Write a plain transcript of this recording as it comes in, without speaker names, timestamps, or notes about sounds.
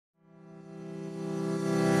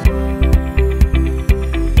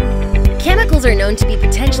chemicals are known to be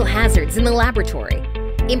potential hazards in the laboratory.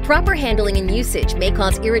 Improper handling and usage may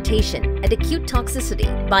cause irritation and acute toxicity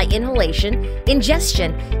by inhalation,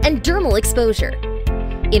 ingestion, and dermal exposure.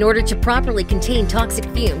 In order to properly contain toxic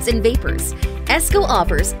fumes and vapors, Esco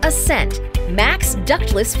offers Ascent Max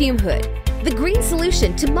Ductless Fume Hood, the green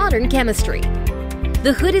solution to modern chemistry.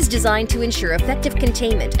 The hood is designed to ensure effective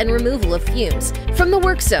containment and removal of fumes from the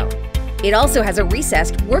work zone. It also has a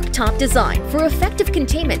recessed worktop design for effective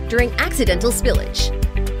containment during accidental spillage.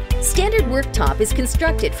 Standard worktop is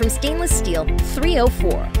constructed from stainless steel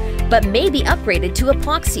 304, but may be upgraded to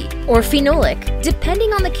epoxy or phenolic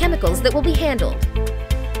depending on the chemicals that will be handled.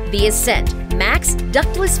 The Ascent Max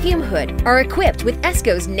Ductless Fume Hood are equipped with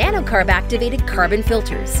Esco's NANOCARB activated carbon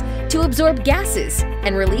filters to absorb gases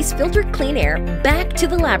and release filtered clean air back to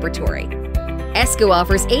the laboratory. Esco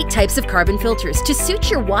offers 8 types of carbon filters to suit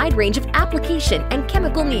your wide range of application and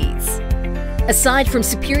chemical needs. Aside from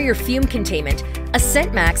superior fume containment,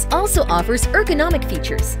 Ascent Max also offers ergonomic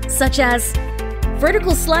features such as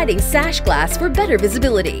vertical sliding sash glass for better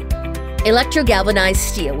visibility, electrogalvanized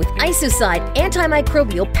steel with ISOCIDET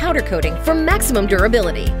antimicrobial powder coating for maximum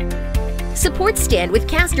durability, support stand with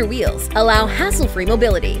caster wheels allow hassle-free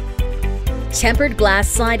mobility, tempered glass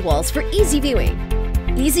sidewalls for easy viewing,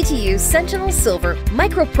 easy-to-use Sentinel Silver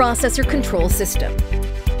microprocessor control system.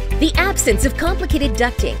 The absence of complicated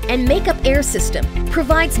ducting and makeup air system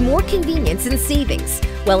provides more convenience and savings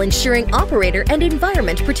while ensuring operator and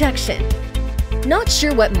environment protection. Not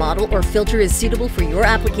sure what model or filter is suitable for your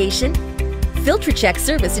application? FilterCheck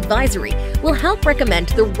Service Advisory will help recommend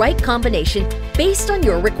the right combination based on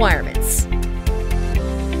your requirements.